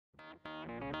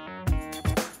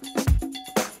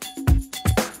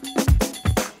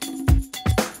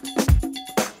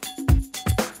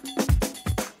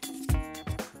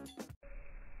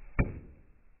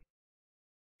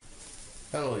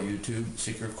YouTube.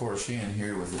 Secret Corshian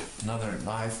here with another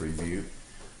knife review.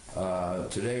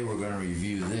 Today we're going to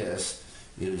review this.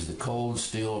 It is the Cold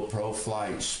Steel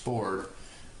ProFlight Sport.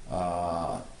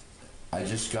 I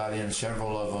just got in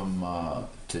several of them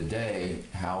today.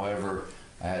 However,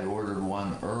 I had ordered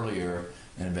one earlier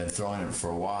and had been throwing it for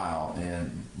a while,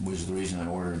 and was the reason I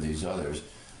ordered these others.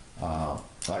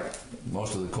 Like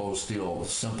most of the Cold Steel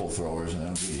simple throwers, and they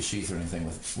don't give you a sheath or anything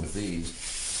with these.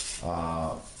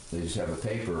 They just have a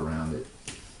paper around it.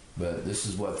 But this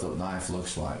is what the knife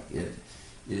looks like. It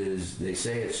is, they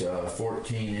say it's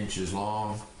 14 inches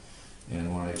long,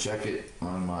 and when I check it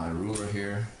on my ruler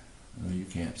here, you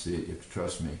can't see it, you have to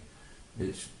trust me.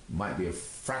 It might be a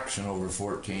fraction over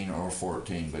 14 or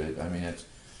 14, but I mean, it's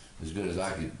as good as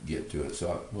I could get to it.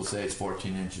 So we'll say it's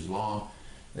 14 inches long.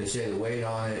 They say the weight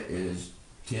on it is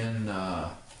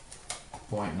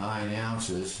 10.9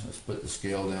 ounces. Let's put the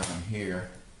scale down here.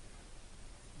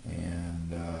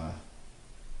 And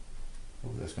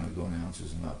that's going to go in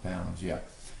ounces and not pounds. Yeah.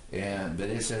 But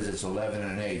it says it's 11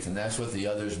 1/8, and that's what the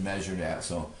others measured at.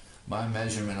 So my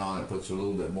measurement on it puts a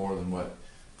little bit more than what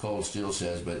Cold Steel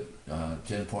says, but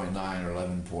 10.9 or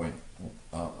 11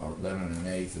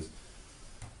 1/8 is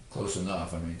close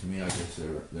enough. I mean, to me, I guess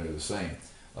they're the same.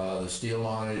 The steel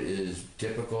on it is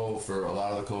typical for a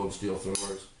lot of the Cold Steel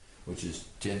throwers, which is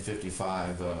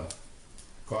 1055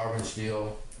 carbon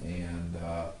steel, and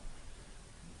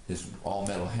it's all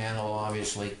metal handle,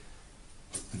 obviously.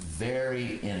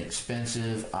 Very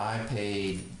inexpensive. I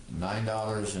paid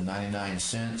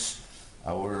 $9.99.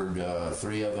 I ordered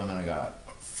 3 of them, and I got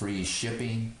free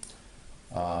shipping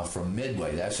from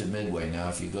Midway. That's at Midway. Now,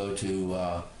 if you go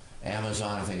to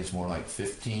Amazon, I think it's more like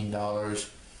 $15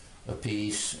 a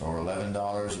piece or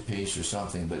 $11 a piece or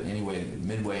something. But anyway,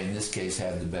 Midway in this case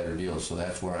had the better deal, so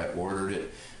that's where I ordered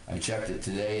it. I checked it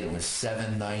today, and it was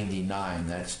 $7.99.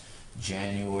 That's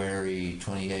January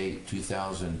 28,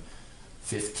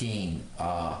 2015.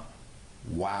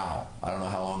 Wow. I don't know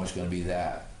how long it's going to be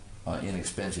that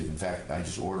inexpensive. In fact, I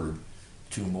just ordered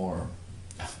 2 more,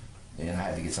 and I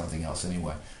had to get something else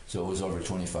anyway. So it was over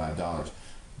 $25.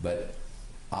 But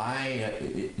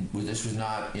this was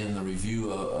not in the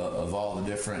review of all the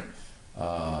different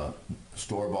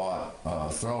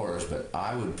store-bought throwers, but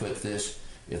I would put this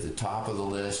at the top of the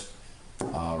list,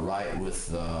 right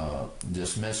with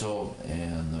Dismissal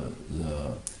and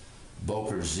the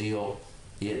Boker Zeal.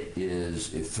 It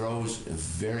throws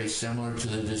very similar to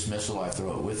the Dismissal. I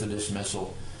throw it with the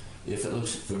Dismissal. If it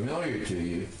looks familiar to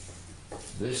you,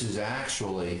 this is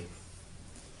actually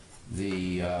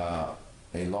a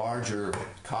larger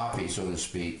copy, so to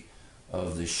speak,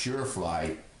 of the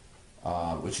Sureflight,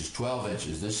 which is 12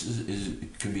 inches. This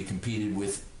can be competed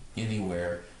with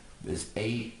anywhere. It's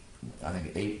 8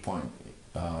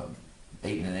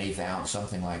 1/8 ounce,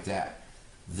 something like that.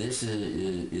 This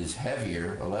is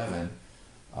heavier, 11.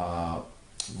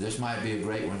 This might be a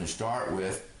great one to start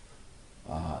with,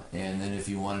 and then if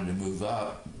you wanted to move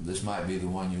up, this might be the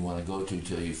one you want to go to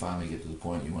till you finally get to the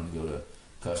point you want to go to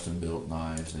custom built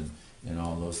knives and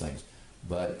all those things.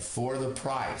 But for the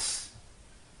price,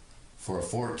 for a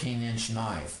 14-inch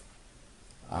knife,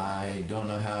 I don't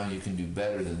know how you can do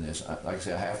better than this. Like I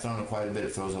said, I have thrown it quite a bit.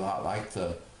 It throws a lot like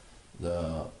the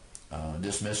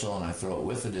Dismissal, and I throw it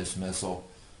with the Dismissal.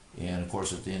 And of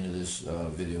course, at the end of this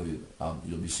video,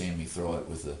 you'll be seeing me throw it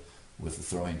with the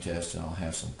throwing test, and I'll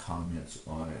have some comments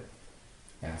on it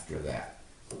after that.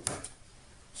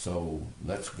 So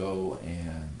let's go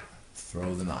and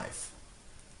throw the knife.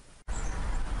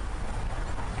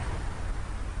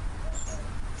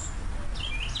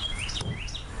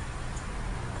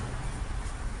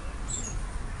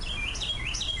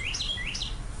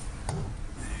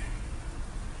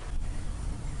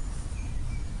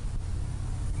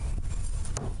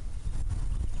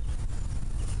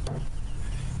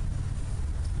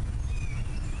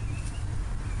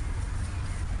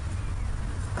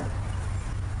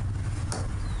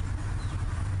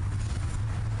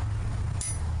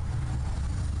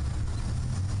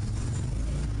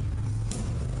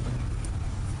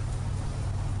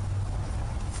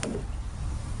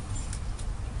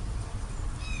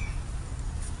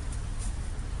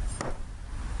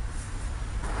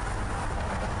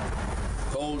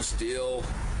 Cold Steel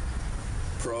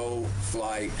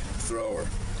ProFlight thrower.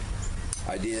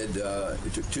 I did,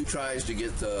 it took 2 tries to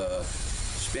get the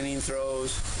spinning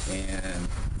throws and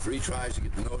 3 tries to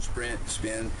get the no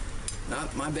spin.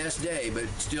 Not my best day, but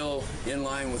still in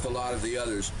line with a lot of the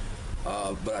others.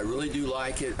 But I really do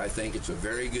like it. I think it's a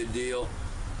very good deal.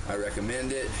 I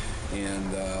recommend it,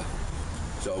 and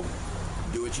so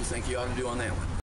do what you think you ought to do on that one.